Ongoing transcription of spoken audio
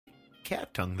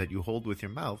cat tongue that you hold with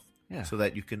your mouth Yeah. so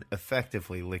that you can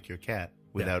effectively lick your cat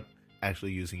without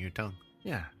actually using your tongue.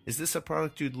 Yeah. Is this a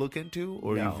product you'd look into,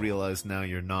 or No. you've realized now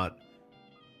you're not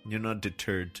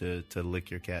deterred to lick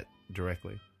your cat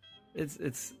directly?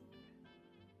 It's.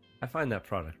 I find that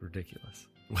product ridiculous.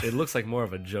 It looks like more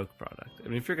of a joke product. I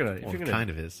mean, if you're gonna, It kind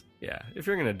of is. Yeah, if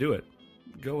you're gonna do it,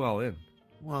 go all in.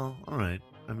 Well, all right.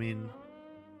 I mean,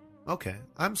 okay.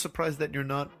 I'm surprised that you're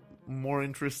not more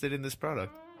interested in this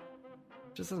product.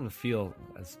 It just doesn't feel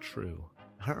as true.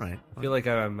 All right. I feel like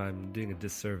I'm doing a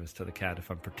disservice to the cat if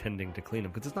I'm pretending to clean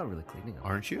him, because it's not really cleaning him.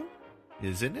 Aren't you?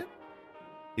 Isn't it?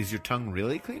 Is your tongue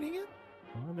really cleaning it?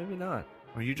 Well, maybe not.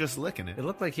 Or are you just licking it? It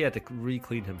looked like he had to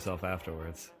re-clean himself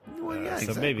afterwards. Well, yeah, so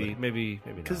exactly. maybe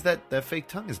Because not. that fake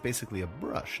tongue is basically a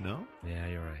brush, no? Yeah,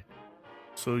 you're right.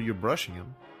 So you're brushing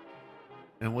him.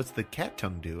 And what's the cat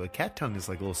tongue do? A cat tongue is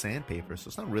like a little sandpaper, so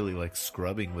it's not really like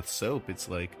scrubbing with soap. It's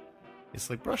like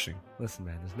brushing. Listen,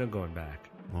 man, there's no going back.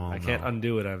 Oh, I can't no.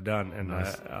 undo what I've done, and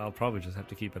Nice. I'll probably just have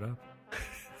to keep it up.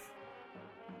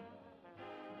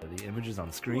 The images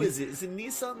on screen. Who is it? Is it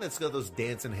Nissan that's got those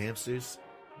dancing hamsters?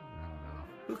 I don't know.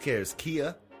 Who cares?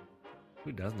 Kia?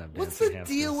 Who doesn't have dancing What's the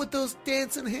hamsters? deal with those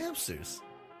dancing hamsters?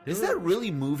 They Is were- that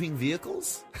really moving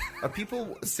vehicles? Are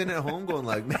people sitting at home going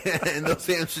like, man, those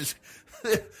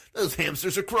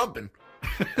hamsters are crumping.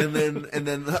 And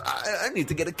then I need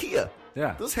to get a Kia.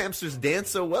 Yeah. Those hamsters dance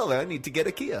so well, I need to get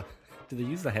a Kia. Do they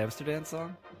use the hamster dance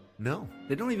song? No.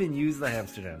 They don't even use the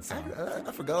hamster dance I, song.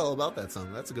 I forgot all about that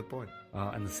song. That's a good point.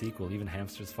 And the sequel, Even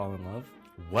Hamsters Fall in Love.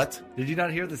 What? Did you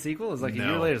not hear the sequel? It was like a No.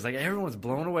 year later. It's like everyone was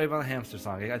blown away by the hamster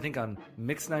song. I think on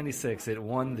Mix 96, it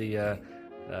won the,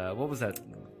 what was that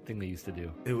thing they used to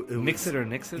do? It Mix was- It or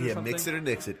Nix It or Yeah, something? Mix It or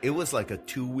Nix It. It was like a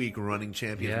 2-week running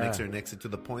champion, Yeah. Mix It or Nix It, to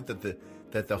the point that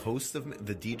the host of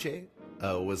the DJ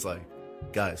was like,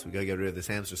 guys, we gotta get rid of this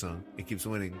hamster song. It keeps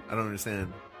winning. I don't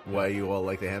understand why you all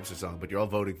like the hamster song, but you're all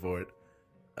voting for it.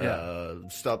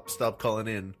 Stop calling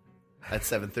in at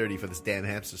 7:30 for this damn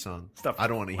hamster song. Stop. I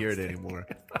don't want to hear it anymore.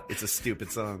 It's a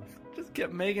stupid song. Just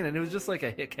kept making it. It was just like a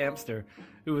hick hamster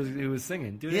who was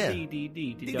singing. Yeah.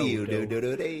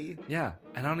 Do-do-dee-dee-dee-do-do. Yeah,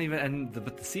 and I don't even.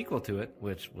 But the sequel to it,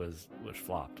 which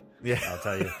flopped. Yeah, I'll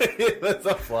tell you. That's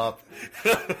a flop.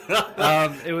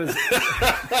 It was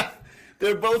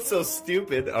They're both so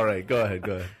stupid. All right, go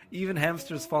ahead. Even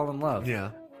Hamsters Fall in Love. Yeah.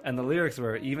 And the lyrics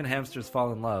were, even hamsters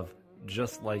fall in love,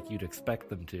 just like you'd expect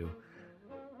them to.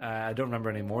 I don't remember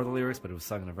any more of the lyrics, but it was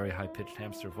sung in a very high-pitched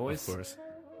hamster voice. Of course.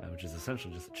 Which is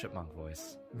essentially just a chipmunk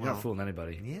voice. You're Well, not fooling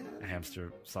anybody. yeah. A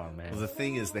hamster song, man. Well, the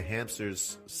thing is, the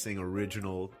hamsters sing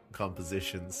original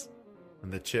compositions,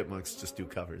 and the chipmunks just do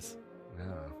covers. Yeah.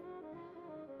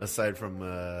 Aside from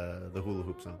the hula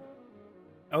hoop song.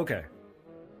 Okay.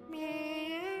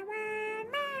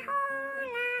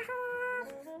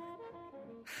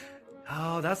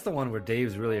 Oh, that's the one where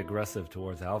Dave's really aggressive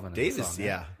towards Alvin. in the Dave is, song,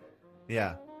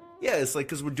 yeah. It's like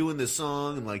because we're doing this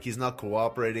song and like he's not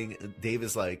cooperating. Dave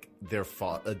is like their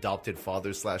adopted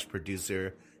father /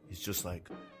 producer. He's just like,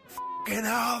 "Fucking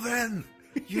Alvin,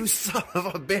 you son of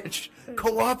a bitch,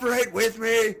 cooperate with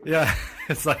me." Yeah,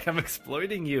 it's like I'm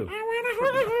exploiting you.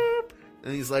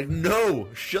 And he's like, "No,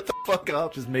 shut the fuck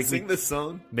up. Just make sing me- this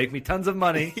song." Make me tons of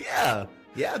money.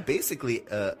 Yeah. Basically,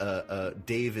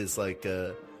 Dave is like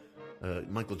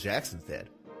Michael Jackson's dad.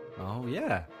 Oh,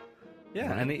 yeah. Yeah,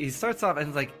 Right. and he starts off, and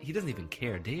it's like, he doesn't even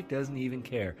care. Dave doesn't even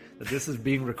care that this is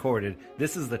being recorded.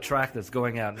 This is the track that's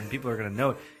going out, and people are going to know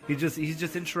it. He's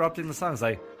just interrupting the song. It's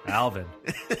like, Alvin.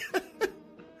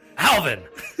 Alvin!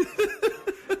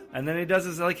 And then he does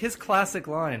his classic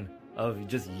line of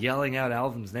just yelling out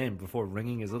Alvin's name before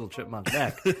wringing his little chipmunk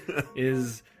neck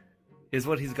is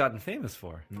what he's gotten famous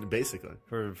for. Basically.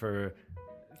 For Abuse.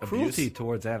 cruelty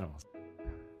towards animals.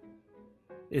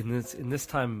 In this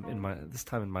time in my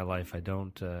life, I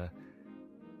felt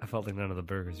like none of the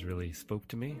burgers really spoke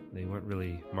to me. They weren't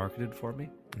really marketed for me.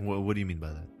 What do you mean by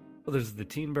that? Well, there's the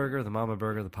teen burger, the mama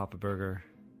burger, the papa burger,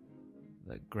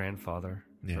 the grandfather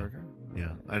burger.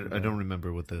 Yeah, I don't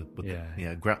remember what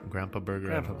grandpa burger.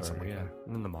 I don't Grandpa know, something burger, like yeah.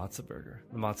 And then the matzo burger.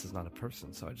 The matzo's not a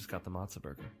person, so I just got the matzo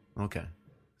burger. that. Okay,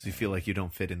 so you feel like you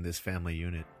don't fit in this family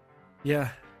unit. Yeah.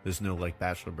 There's no like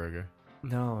bachelor burger.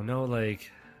 No,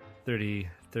 like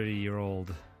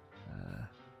 30-year-old.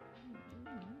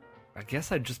 I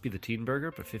guess I'd just be the teen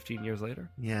burger, but 15 years later.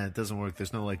 Yeah, it doesn't work.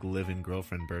 There's no like live-in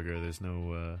girlfriend burger. There's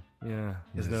no. Yeah,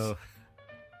 there's Yes. no.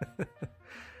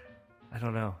 I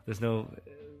don't know. There's no.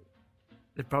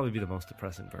 It'd probably be the most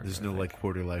depressing burger. There's I no think. like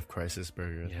quarter life crisis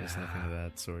burger. There's Yeah. nothing of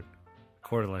that sort.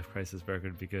 Quarter life crisis burger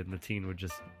would be good, and the teen would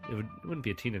just. It wouldn't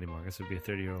be a teen anymore. I guess it would be a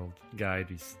 30-year-old guy. He'd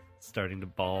be starting to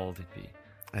bald. He'd be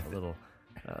a little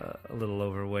a little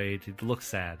overweight. He looks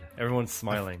sad. Everyone's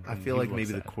smiling. I and feel he like looks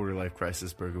maybe sad. the quarter life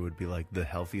crisis burger would be like the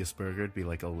healthiest burger. It'd be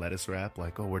like a lettuce wrap.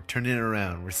 Like, oh, we're turning it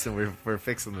around. We're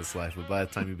fixing this life. But by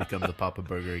the time you become the Papa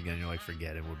Burger again, you're like,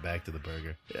 forget it. We're back to the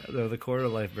burger. Yeah, no, the quarter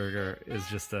life burger is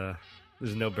just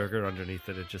there's no burger underneath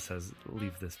it. It just says,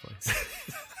 leave this place.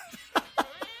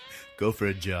 Go for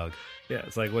a jog. Yeah,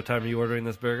 it's like, what time are you ordering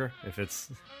this burger? If it's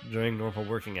during normal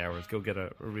working hours, go get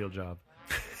a real job.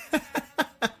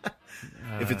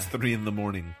 If it's 3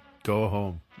 a.m, go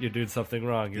home. You're doing something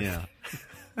wrong. Yeah.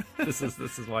 This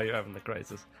is why you're having the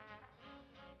crisis.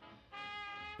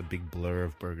 The big blur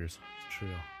of burgers. It's true.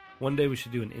 One day we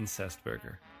should do an incest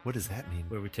burger, What does that mean?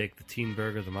 where we take the teen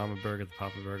burger, the mama burger, the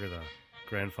papa burger, the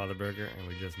grandfather burger, and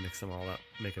we just mix them all up,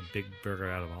 make a big burger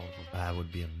out of all of them. That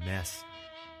would be a mess.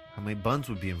 How many buns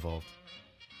would be involved?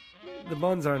 The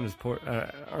buns aren't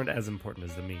as important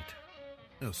as the meat.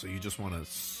 Oh, so you just want a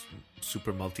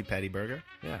super multi-patty burger?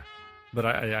 Yeah, but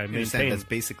I You understand maintain that's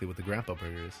basically what the grandpa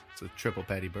burger is. It's a triple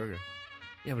patty burger.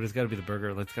 Yeah, but it's got to be the burger.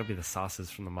 It's got to be the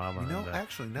sauces from the mama. You know, and the,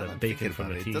 actually, now the that I'm bacon thinking from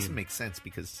about the it, teen. it doesn't make sense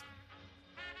because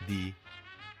the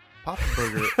Papa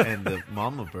Burger and the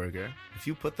Mama Burger, if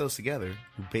you put those together,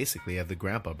 you basically have the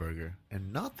Grandpa Burger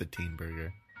and not the Teen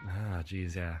Burger. Ah,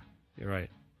 geez, yeah, you're right.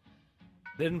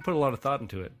 They didn't put a lot of thought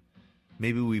into it.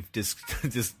 Maybe we've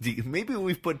maybe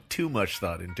we've put too much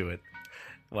thought into it.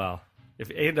 Well,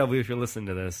 if A&W, if you're listening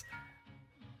to this,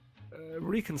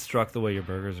 reconstruct the way your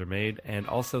burgers are made, and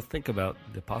also think about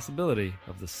the possibility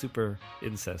of the super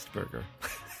incest burger.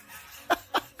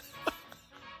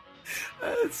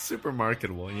 It's super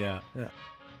marketable, yeah. Yeah.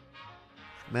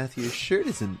 Matthew, your shirt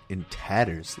is in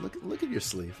tatters. Look at your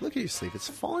sleeve. Look at your sleeve. It's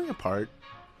falling apart.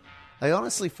 I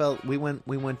honestly felt we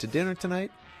went to dinner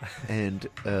tonight, and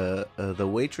the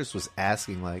waitress was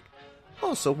asking like,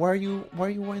 "Oh, so why are you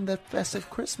wearing that festive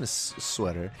Christmas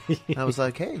sweater?" And I was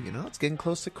like, "Hey, it's getting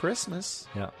close to Christmas.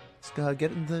 Yeah. It's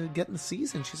getting the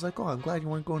season." She's like, "Oh, I'm glad you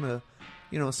weren't going to,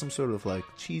 some sort of like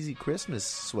cheesy Christmas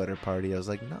sweater party." I was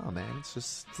like, "No, man,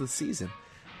 it's the season."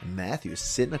 And Matthew's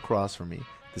sitting across from me,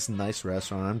 this nice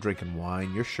restaurant. I'm drinking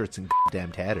wine. Your shirt's in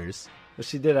damn tatters. But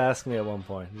she did ask me at one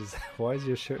point, "Why is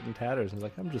your shirt in tatters?" I was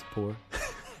like, "I'm just poor."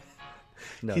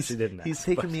 No, she didn't ask. He's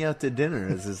taking me out to dinner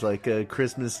as his like a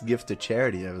Christmas gift to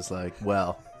charity. I was like,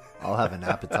 well, I'll have an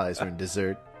appetizer and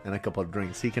dessert and a couple of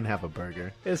drinks. He can have a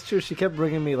burger. It's true. She kept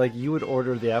bringing me, like, you would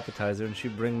order the appetizer, and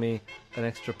she'd bring me an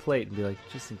extra plate and be like,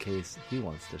 just in case he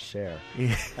wants to share.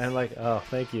 Yeah. And I'm like, oh,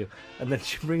 thank you. And then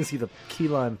she brings you the key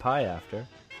lime pie after,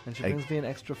 and she brings me an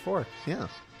extra fork. Yeah.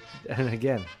 And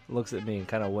again, looks at me and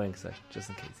kind of winks, like, just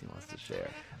in case he wants to share.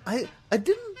 I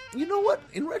didn't, you know what?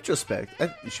 In retrospect,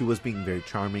 she was being very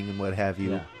charming and what have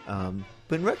you. Yeah.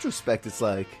 But in retrospect, it's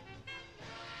like,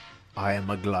 I am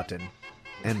a glutton,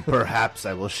 and perhaps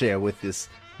I will share with this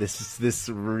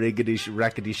raggedy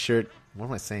shirt. What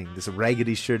am I saying? This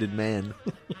raggedy shirted man.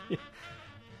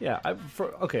 Yeah.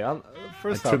 First I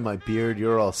off, trim my beard.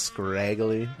 You're all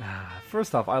scraggly.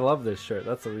 First off, I love this shirt.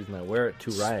 That's the reason I wear it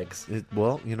to rags.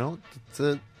 We're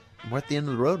at the end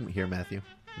of the road here, Matthew.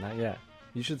 Not yet.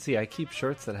 You should see, I keep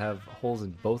shirts that have holes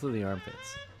in both of the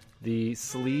armpits. The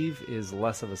sleeve is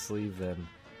less of a sleeve than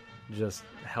just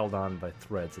held on by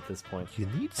threads at this point. You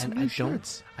need some and new I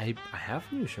shirts. I have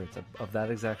new shirts of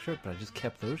that exact shirt, but I just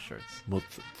kept those shirts. Well,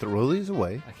 throw these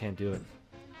away. I can't do it.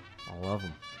 I love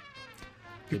them.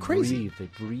 You're crazy. They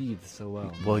breathe so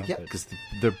well. Well, yeah, because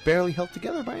they're barely held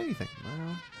together by anything.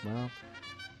 Well.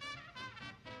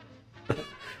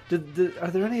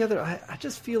 Are there any other... I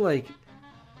just feel like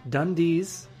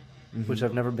Dundee's, which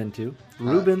I've never been to,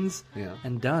 Reuben's, yeah.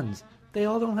 and Dunn's, they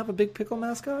all don't have a big pickle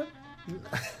mascot?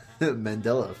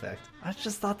 Mandela effect. I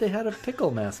just thought they had a pickle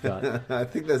mascot. I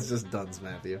think that's just Dunn's,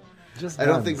 Matthew. Just I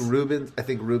don't Dunn's. think Reuben's. I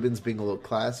think Reuben's being a little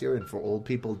classier, and for old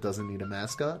people, doesn't need a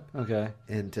mascot. Okay.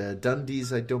 And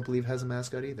Dundee's, I don't believe, has a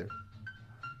mascot either.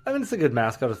 I mean, it's a good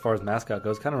mascot as far as mascot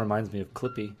goes. Kind of reminds me of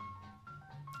Clippy.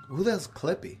 Who does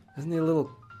Clippy? Isn't he a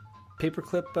little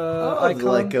paperclip icon?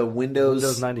 Like a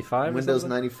Windows 95 or Windows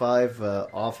something? 95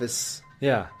 Office.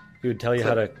 Yeah. He would tell you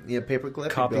how to paperclip.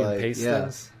 copy and paste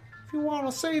things. If you want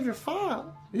to save your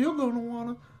file, you're going to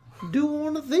want to do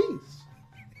one of these.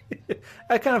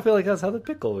 I kind of feel like that's how the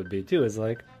pickle would be, too. It's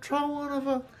like... Try one of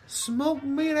a smoked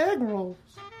meat egg rolls.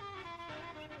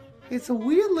 It's a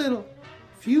weird little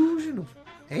fusion of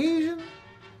Asian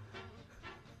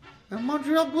and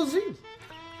Montreal cuisine.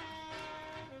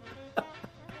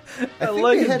 I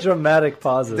like the dramatic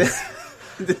pauses.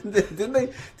 Didn't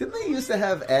they used to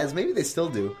have ads? Maybe they still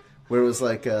do. Where it was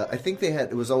like, I think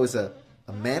it was always a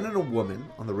man and a woman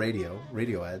on the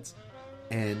radio ads.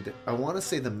 and I want to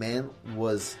say the man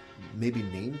was maybe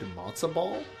named Matzo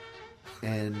Ball,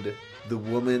 and the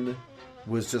woman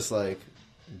was just like,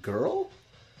 girl?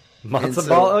 Matzo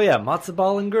ball? Oh, yeah, matzo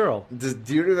ball and girl. Do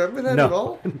you remember that at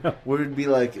all? No. Where it'd be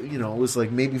like, it was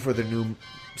like maybe for their new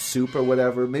soup or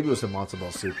whatever. Maybe it was a matzo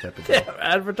ball soup type of thing. Yeah,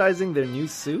 advertising their new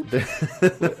soup?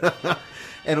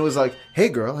 And it was like, hey,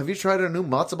 girl, have you tried our new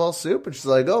matzo ball soup? And she's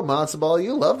like, oh, matzo ball,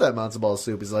 you love that matzo ball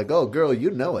soup. He's like, oh, girl,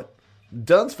 you know it.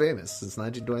 Done's famous since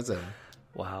 1927.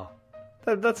 Wow.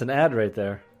 That's an ad right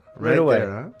there. Right away.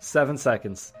 there, huh? 7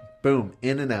 seconds. Boom,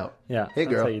 in and out. Yeah, hey,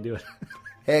 girl. That's how you do it.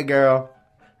 Hey, girl.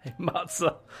 Hey,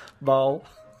 matzo ball.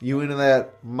 You into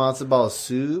that matzo ball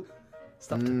soup?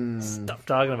 Stop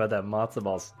talking about that matzo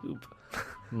ball soup.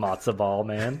 Matzo ball,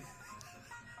 man.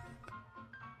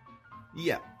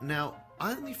 Yeah, now,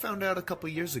 I only found out a couple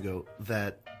years ago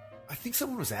that I think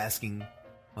someone was asking,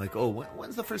 like, oh,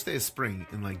 when's the first day of spring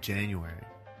in, like, January?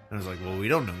 And I was like, well, we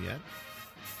don't know yet.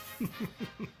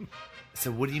 I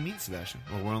said, what do you mean, Sebastian?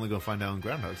 Well, we're only going to find out on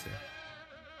Groundhog's Day.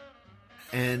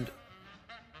 And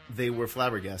they were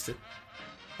flabbergasted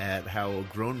at how a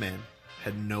grown man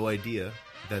had no idea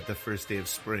that the first day of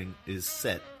spring is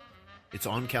set. It's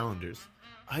on calendars.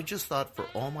 I just thought for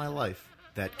all my life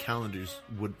that calendars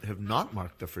would have not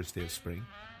marked the first day of spring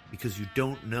because you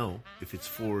don't know if it's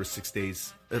 4 or 6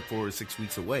 days, 4 or 6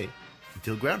 weeks away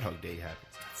until Groundhog Day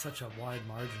happens. That's such a wide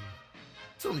margin.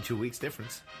 It's only 2 weeks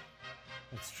difference.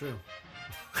 That's true.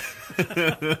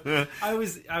 I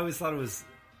always thought it was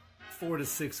 4 to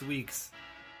 6 weeks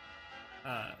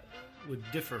would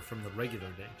differ from the regular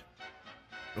date.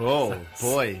 Oh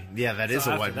boy, yeah, that is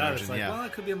a wide margin. It's like, yeah, well,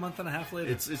 it could be a month and a half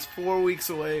later. It's 4 weeks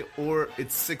away, or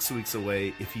it's 6 weeks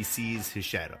away if he sees his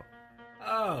shadow.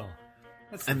 Oh,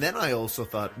 and then I also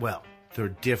thought, well, they're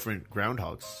different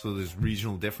groundhogs, so there's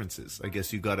regional differences. I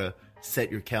guess you gotta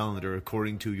set your calendar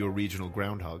according to your regional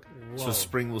groundhog. Whoa. So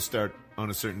spring will start on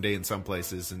a certain day in some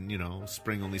places, and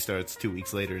spring only starts 2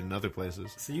 weeks later in other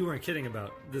places. So you weren't kidding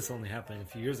about this only happening a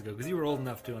few years ago, because you were old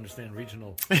enough to understand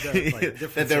regional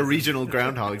differences. That they're regional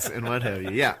groundhogs and what have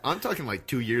you. Yeah, I'm talking like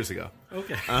 2 years ago.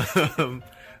 Okay.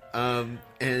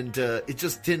 And it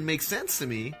just didn't make sense to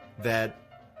me that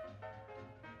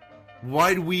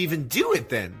why do we even do it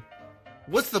then?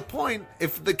 What's the point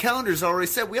if the calendar's already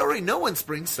set? We already know when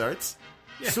spring starts.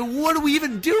 Yeah. So what are we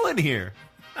even doing here?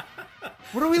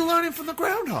 What are we learning from the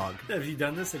groundhog? Have you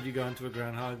done this? Have you gone to a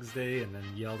Groundhog's Day and then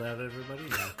yelled at everybody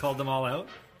and called them all out?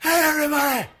 Hey,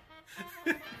 everybody!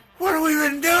 What are we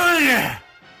even doing here?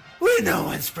 We know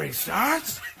when spring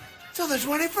starts. Till the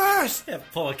 21st. Yeah,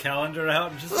 pull a calendar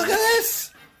out and just look at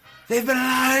this. They've been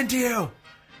lying to you,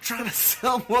 trying to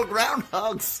sell more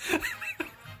groundhogs.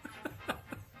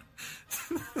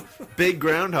 Big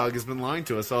Groundhog has been lying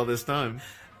to us all this time.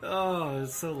 Oh,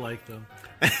 it's so like them.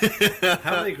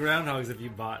 How many groundhogs have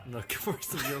you bought in the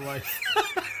course of your life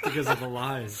because of the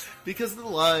lies? Because of the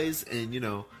lies, and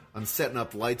I'm setting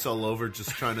up lights all over, just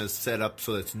trying to set up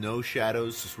so it's no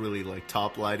shadows, just really like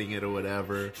top lighting it or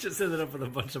whatever. Just set it up with a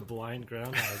bunch of blind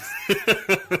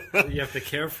groundhogs that you have to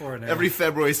care for now. Every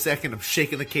February 2nd, I'm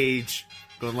shaking the cage,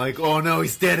 going like, "Oh no,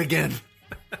 he's dead again."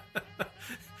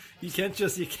 You can't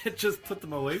just put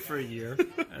them away for a year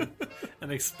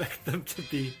and expect them to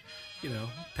be,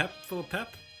 full of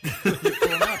pep.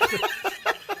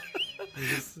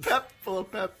 Pep, full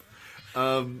of pep.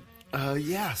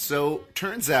 Yeah, so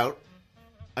turns out,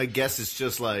 I guess it's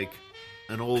just like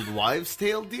an old wives'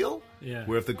 tale deal. Yeah.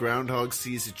 Where if the groundhog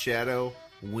sees a shadow,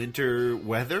 winter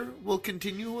weather will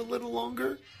continue a little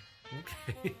longer.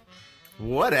 Okay.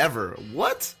 Whatever.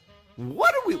 What?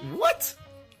 What?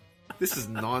 This is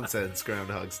nonsense,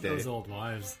 Groundhog's Day. Those old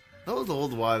wives.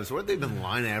 Where have they been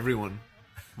lying to everyone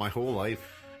my whole life?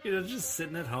 Just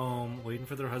sitting at home, waiting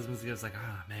for their husbands to get. It's like,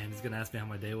 man, he's going to ask me how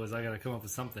my day was. I got to come up with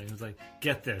something. It's like,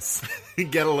 get this.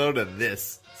 Get a load of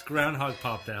this. This groundhog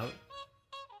popped out,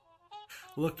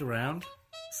 looked around,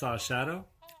 saw a shadow.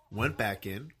 Went back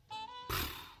in.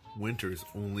 Winter's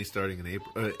only starting in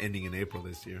April, ending in April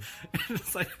this year. And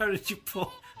it's like, how did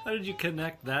you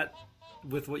connect that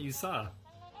with what you saw?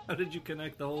 How did you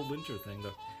connect the whole winter thing,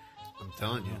 though? I'm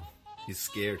telling you, he's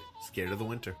scared of the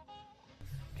winter.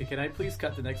 Okay, can I please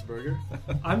cut the next burger?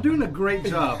 I'm doing a great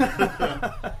job.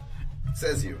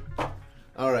 Says you.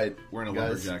 All right, wearing a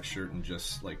lumberjack shirt and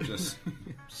just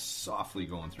softly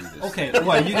going through this. Okay,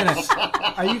 what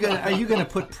are you gonna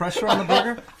put pressure on the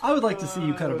burger? I would like to see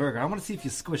you cut a burger. I want to see if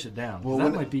you squish it down. Well,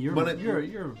 that might be your.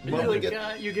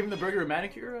 You giving the burger a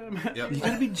manicure? Yep. You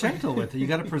got to be gentle with it. You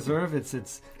got to preserve its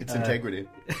integrity.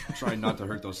 Try not to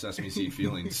hurt those sesame seed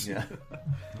feelings. Yeah.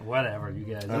 Whatever, you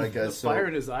guys. All right, guys. Fire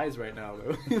in his eyes right now,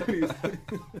 though.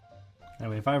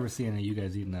 Anyway, if I ever see any of you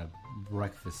guys eating a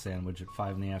breakfast sandwich at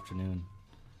 5 in the afternoon,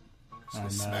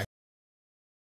 I'm